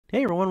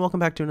Hey everyone, welcome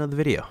back to another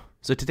video.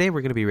 So today we're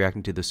going to be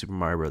reacting to the Super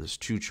Mario Bros.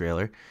 2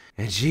 trailer.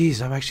 And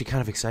geez, I'm actually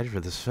kind of excited for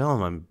this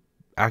film. I'm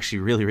actually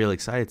really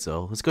excited,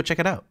 so let's go check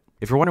it out.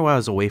 If you're wondering why I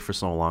was away for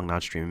so long,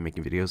 not streaming,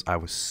 making videos, I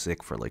was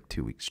sick for like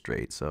 2 weeks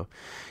straight, so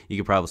you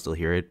could probably still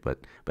hear it, but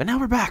now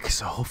we're back,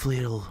 so hopefully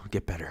it'll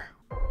get better.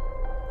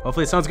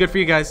 Hopefully it sounds good for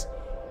you guys.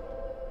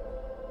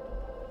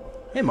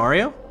 Hey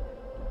Mario.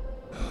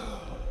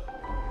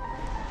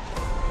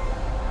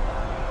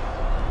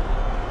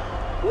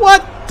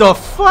 What the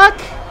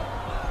fuck?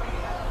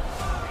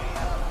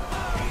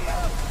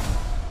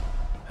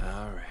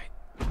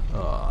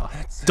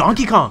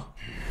 Donkey Kong!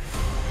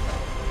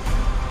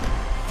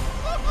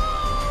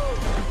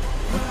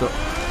 What the?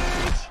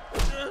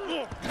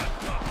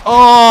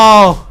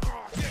 Oh!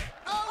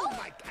 Oh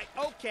my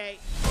god, okay.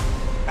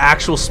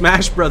 Actual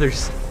Smash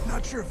Brothers.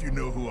 Not sure if you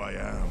know who I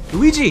am,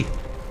 Luigi!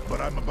 but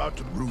I'm about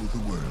to rule the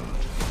world.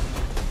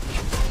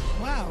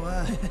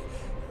 Wow,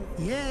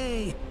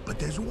 yay. But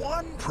there's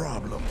one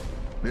problem.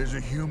 There's a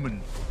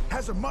human,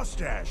 has a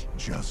mustache,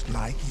 just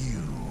like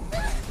you.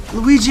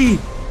 Luigi!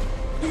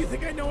 You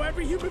think I know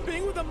every human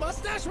being with a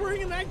mustache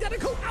wearing an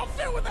identical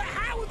outfit with a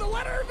hat with the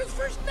letter of his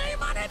first name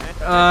on it?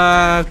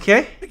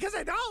 Okay. Because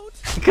I don't.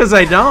 Because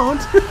I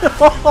don't.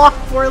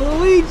 Poor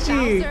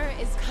Luigi! Bowser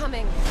is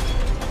coming.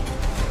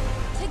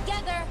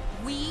 Together,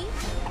 we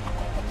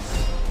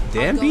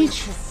Damn are going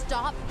Peach. to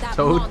stop that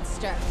Toad.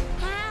 monster.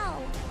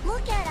 How?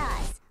 Look at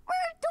us.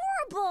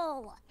 We're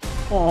adorable.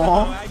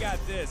 Aww. I got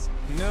this.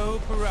 No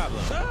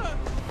problem.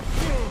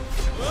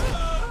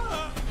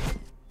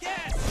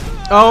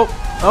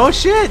 Oh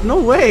shit,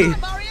 no way.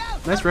 Mario,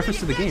 Nice reference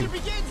to the game.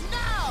 begins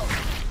now.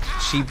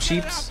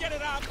 Cheeps. Get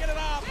it off, get it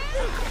off.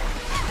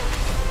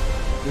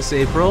 This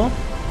April.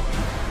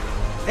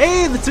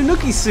 Hey, the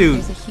Tanuki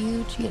suit. There's a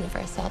huge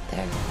universe out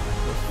there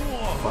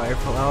Fire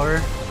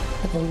flower.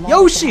 with a lot of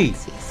Yoshi!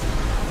 galaxies.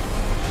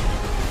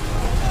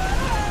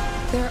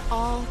 They're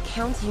all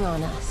counting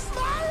on us.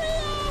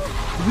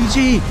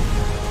 Luigi.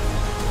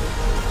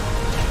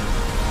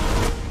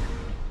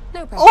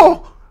 No problem.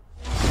 Oh!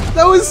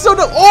 That was so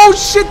oh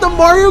shit, the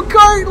Mario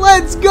Kart!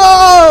 Let's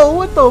go!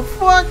 What the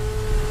fuck?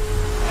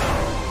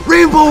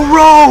 Rainbow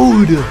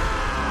Road!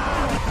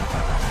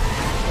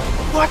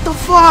 What the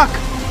fuck?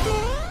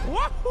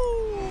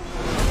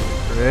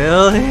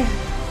 Really?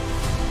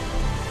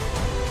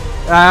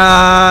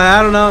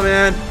 I don't know,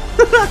 man.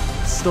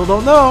 Still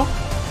don't know.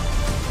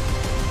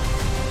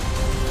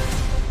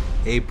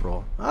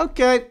 April.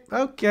 Okay.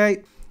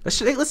 Let's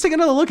take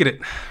another look at it.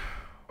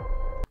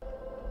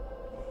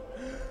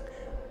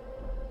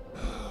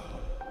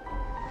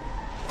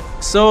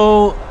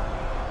 So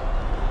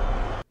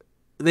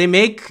they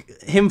make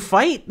him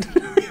fight?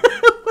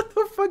 What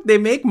the fuck? They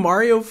make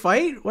Mario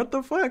fight? What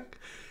the fuck?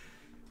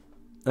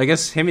 I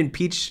guess him and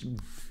Peach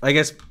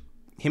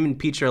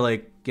are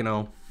like, you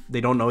know,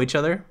 they don't know each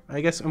other.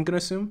 I guess I'm gonna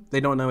assume they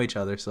don't know each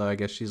other. So I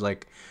guess she's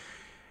like,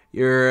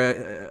 you're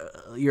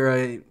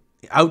a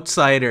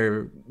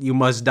outsider, you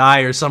must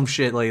die or some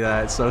shit like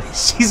that. So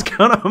she's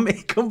gonna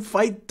make him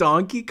fight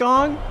Donkey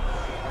Kong?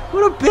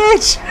 What a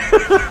bitch!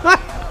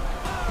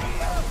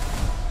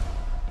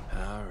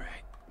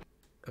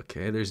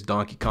 Okay, there's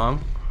Donkey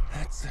Kong.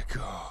 Let's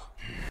go.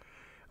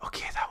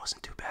 Okay, that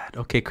wasn't too bad.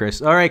 Okay,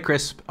 Chris. All right,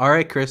 Chris.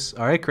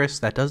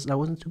 That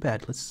wasn't too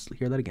bad. Let's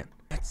hear that again.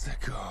 Let's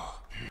go.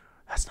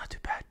 That's not too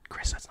bad,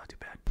 Chris. That's not too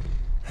bad.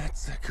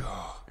 Let's go.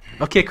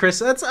 Okay, Chris.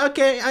 That's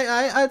okay.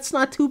 It's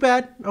not too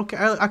bad. Okay,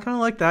 I kind of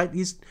like that.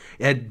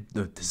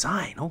 The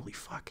design. Holy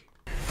fuck.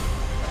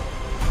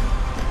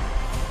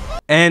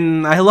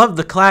 And I love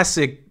the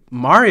classic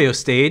Mario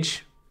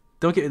stage.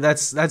 Don't get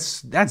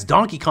that's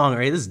Donkey Kong,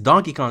 right? This is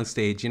Donkey Kong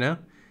stage, you know?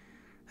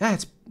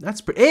 That's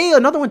pretty. Hey,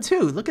 another one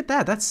too. Look at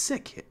that. That's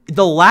sick.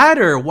 The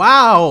ladder.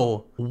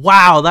 Wow.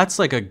 That's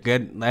like a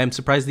good. I'm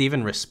surprised they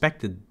even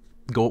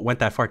went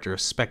that far to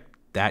respect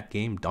that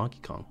game, Donkey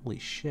Kong. Holy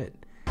shit.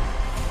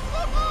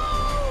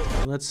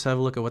 Let's have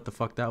a look at what the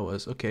fuck that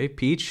was. Okay,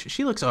 Peach.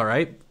 She looks all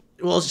right.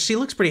 Well, she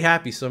looks pretty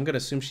happy, so I'm gonna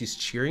assume she's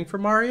cheering for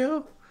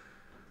Mario.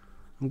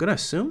 I'm gonna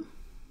assume.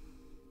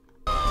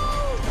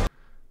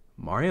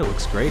 Mario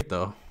looks great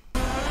though.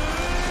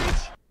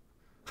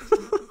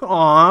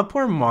 Aw,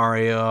 poor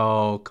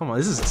Mario. Come on,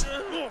 this is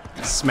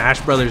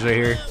Smash Brothers right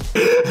here.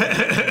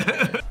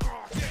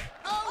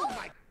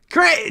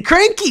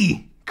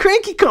 Cranky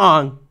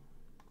Kong.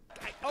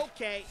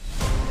 Okay.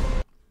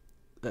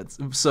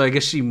 So I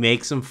guess she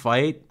makes him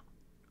fight.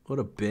 What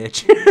a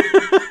bitch.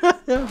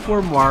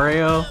 Poor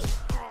Mario.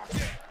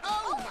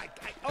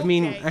 I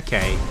mean,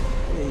 okay.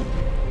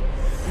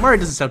 Mario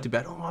doesn't sound too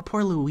bad. Oh,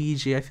 poor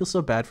Luigi. I feel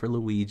so bad for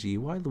Luigi.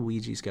 Why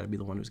Luigi's gotta be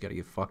the one who's gotta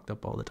get fucked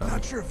up all the time?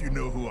 Not sure if you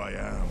know who I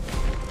am,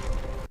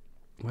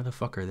 Why the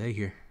fuck are they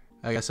here?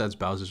 I guess that's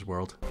Bowser's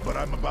world. but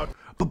I'm about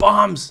But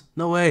bombs!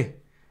 No way.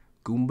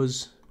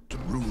 Goombas. to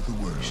rule the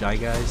world. Shy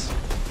Guys.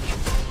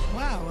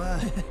 Wow,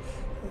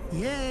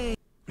 yay.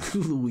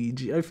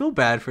 Luigi. I feel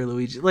bad for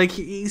Luigi. Like,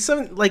 he's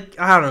some, like,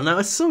 I don't know.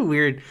 It's so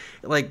weird.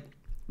 Like,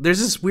 there's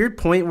this weird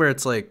point where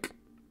it's like,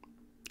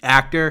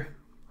 actor,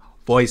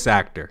 voice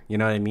actor. You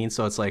know what I mean?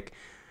 So it's like,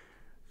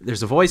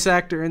 There's a voice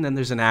actor, and then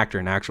there's an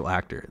actual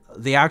actor.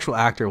 The actual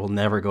actor will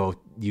never go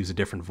use a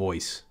different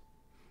voice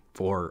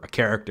for a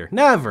character.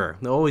 Never.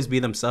 They'll always be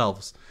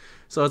themselves.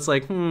 So it's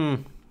like, I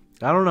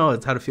don't know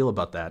how to feel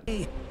about that.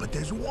 But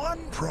there's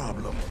one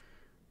problem.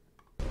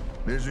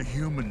 There's a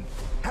human,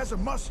 has a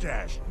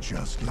mustache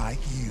just like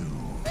you.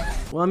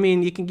 Well, I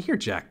mean, you can hear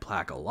Jack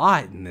Black a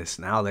lot in this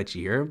now that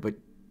you hear him, but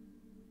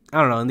I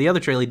don't know. In the other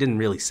trailer, he didn't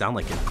really sound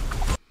like it.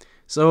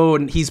 So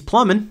he's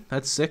plumbing.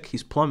 That's sick.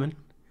 He's plumbing.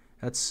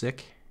 That's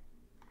sick.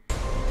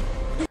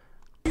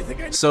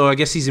 So I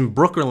guess he's in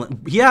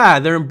Brooklyn. Yeah,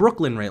 they're in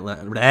Brooklyn right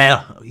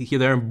now.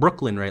 They're in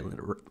Brooklyn right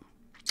now.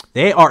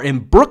 They are in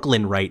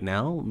Brooklyn right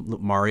now,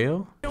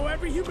 Mario. Know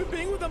every human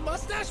being with a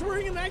mustache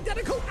wearing an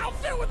identical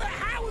outfit with a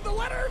hat with the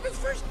letter of his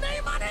first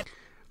name on it.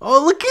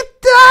 Oh, look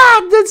at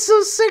that! That's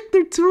so sick.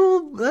 They're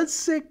too. That's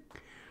sick.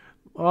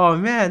 Oh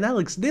man,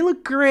 they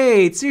look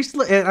great.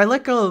 Seriously, and I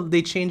like how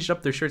they changed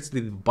up their shirts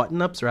to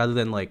button-ups rather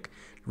than like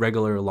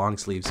regular long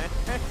sleeves.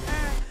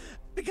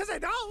 Because I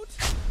don't.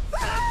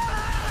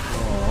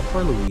 Oh,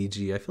 poor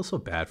Luigi. I feel so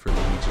bad for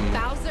Luigi.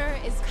 Bowser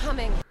is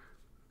coming.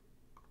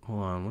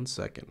 Hold on 1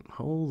 second.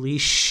 Holy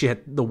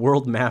shit, the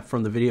world map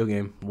from the video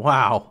game.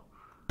 Wow.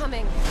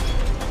 Coming.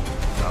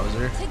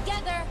 Bowser.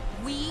 Together,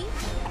 we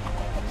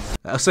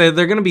So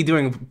they're gonna be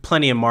doing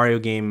plenty of Mario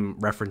game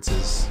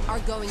references. are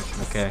going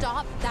to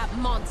stop that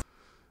monster.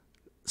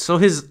 So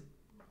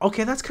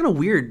okay, that's kind of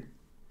weird.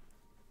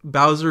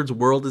 Bowser's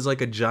world is like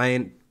a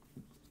giant.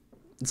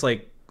 It's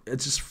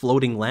just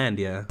floating land.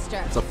 Yeah,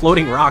 it's a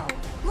floating rock.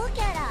 Look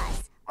at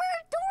us. We're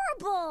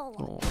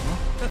adorable.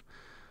 Aww.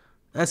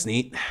 That's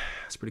neat.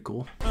 That's pretty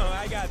cool. Oh,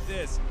 I got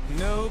this.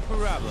 No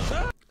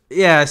problem.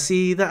 Yeah,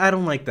 see, I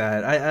don't like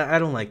that. I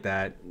don't like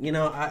that. You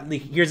know,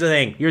 here's the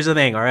thing. Here's the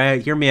thing. All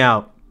right, hear me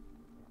out.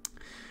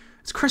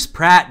 It's Chris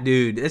Pratt,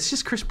 dude. It's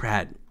just Chris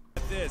Pratt.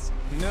 This.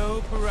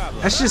 No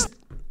problem. That's just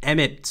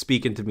Emmett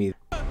speaking to me.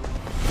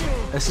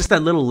 It's just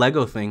that little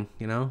Lego thing,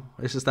 you know?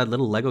 It's just that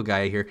little Lego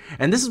guy here.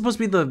 And this is supposed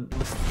to be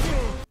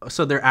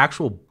so they're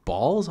actual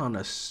balls on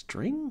a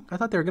string? I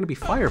thought they were going to be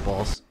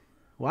fireballs.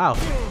 Wow.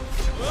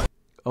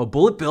 Oh,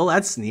 Bullet Bill.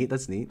 That's neat.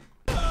 That's neat.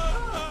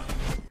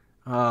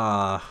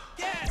 I'm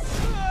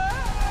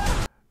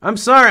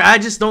sorry. I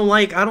don't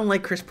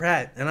like Chris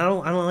Pratt. And I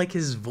don't like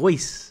his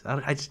voice.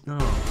 I just, no.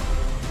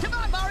 Come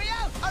on, Mario.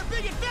 Our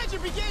big adventure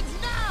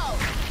begins now.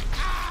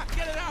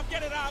 Get it off,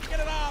 get it off, get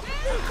it off.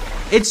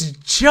 It's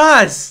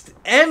just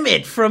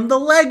Emmett from the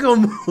Lego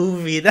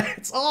movie.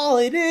 That's all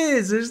it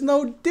is. There's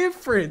no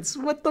difference.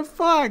 What the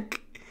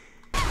fuck?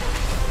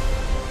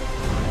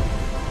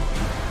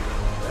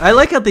 I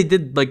like how they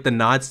did like the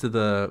nods to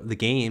the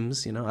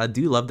games, you know. I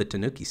do love the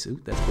Tanuki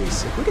suit. That's pretty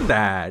sick. Look at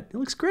that. It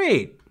looks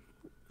great.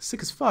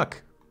 Sick as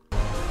fuck.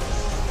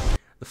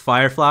 The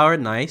fire flower,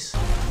 nice.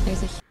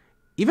 There's a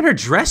Even her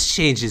dress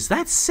changes.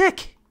 That's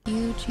sick.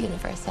 huge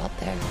universe out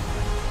there.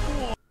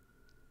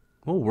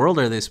 What world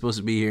are they supposed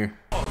to be here?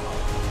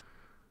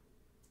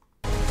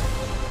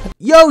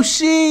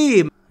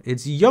 Yoshi!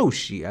 It's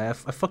Yoshi. I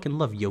fucking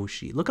love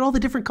Yoshi. Look at all the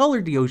different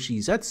colored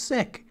Yoshis. That's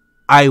sick.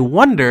 I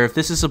wonder if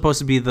this is supposed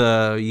to be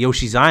the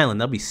Yoshi's Island.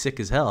 That'll be sick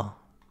as hell.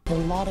 A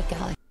lot of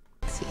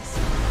galaxies.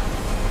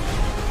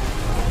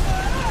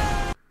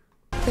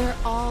 They're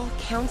all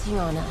counting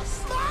on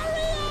us.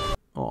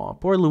 Oh,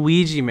 poor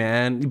Luigi,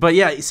 man. But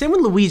yeah, same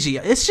with Luigi.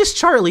 It's just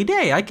Charlie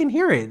Day. I can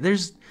hear it.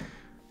 There's,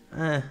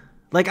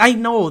 like, I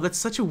know that's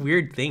such a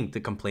weird thing to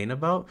complain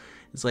about.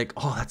 It's like,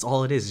 oh, that's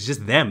all it is. It's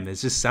just them. It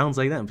just sounds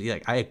like them. But yeah,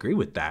 I agree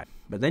with that.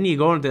 But then you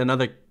go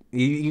into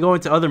you go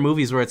into other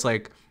movies where it's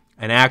like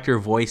an actor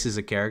voices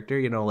a character.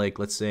 You know, like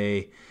let's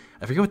say,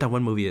 I forget what that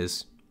one movie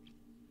is,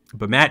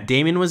 but Matt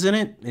Damon was in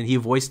it and he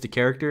voiced the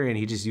character and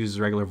he just uses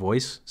regular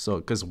voice. So,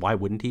 because why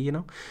wouldn't he? You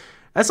know.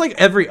 That's like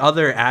every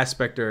other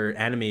aspect or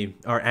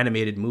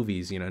animated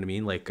movies, you know what I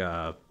mean? Like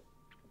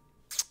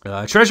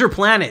Treasure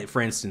Planet,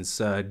 for instance.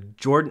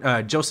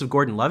 Joseph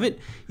Gordon-Levitt,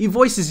 he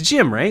voices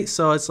Jim, right?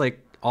 So it's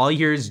like all you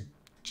hear is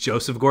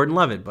Joseph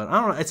Gordon-Levitt. But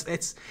I don't know.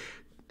 It's.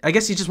 I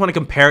guess you just want to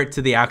compare it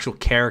to the actual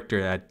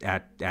character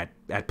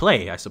at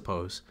play, I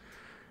suppose.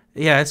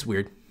 Yeah, it's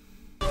weird.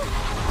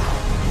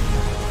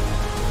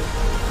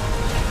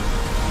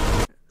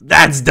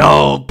 That's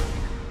dope.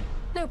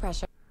 No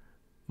pressure.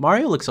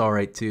 Mario looks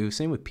alright too.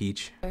 Same with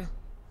Peach.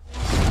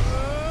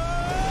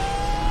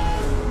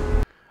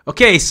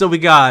 Okay, so we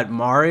got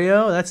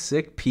Mario. That's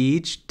sick.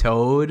 Peach,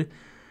 Toad,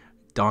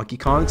 Donkey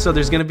Kong. So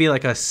there's gonna be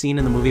like a scene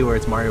in the movie where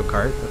it's Mario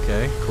Kart.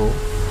 Okay, cool.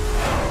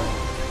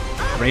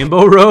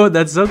 Rainbow Road.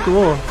 That's so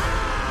cool.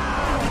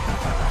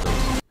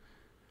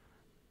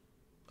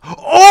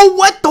 Oh,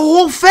 what? The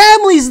whole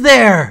family's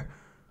there.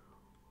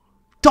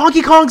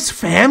 Donkey Kong's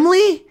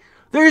family?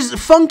 There's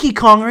Funky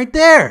Kong right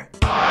there.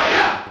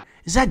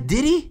 Is that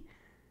Diddy?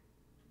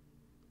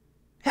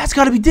 That's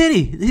gotta be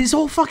Diddy. His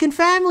whole fucking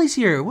family's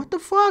here. What the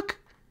fuck?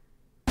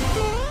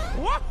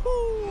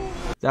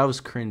 That was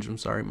cringe. I'm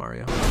sorry,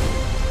 Mario.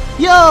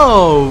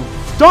 Yo!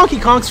 Donkey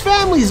Kong's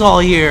family's all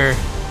here.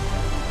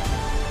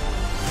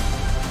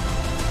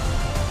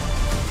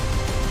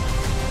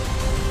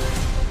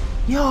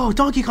 Yo,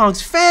 Donkey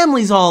Kong's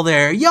family's all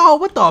there. Yo,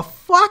 what the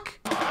fuck?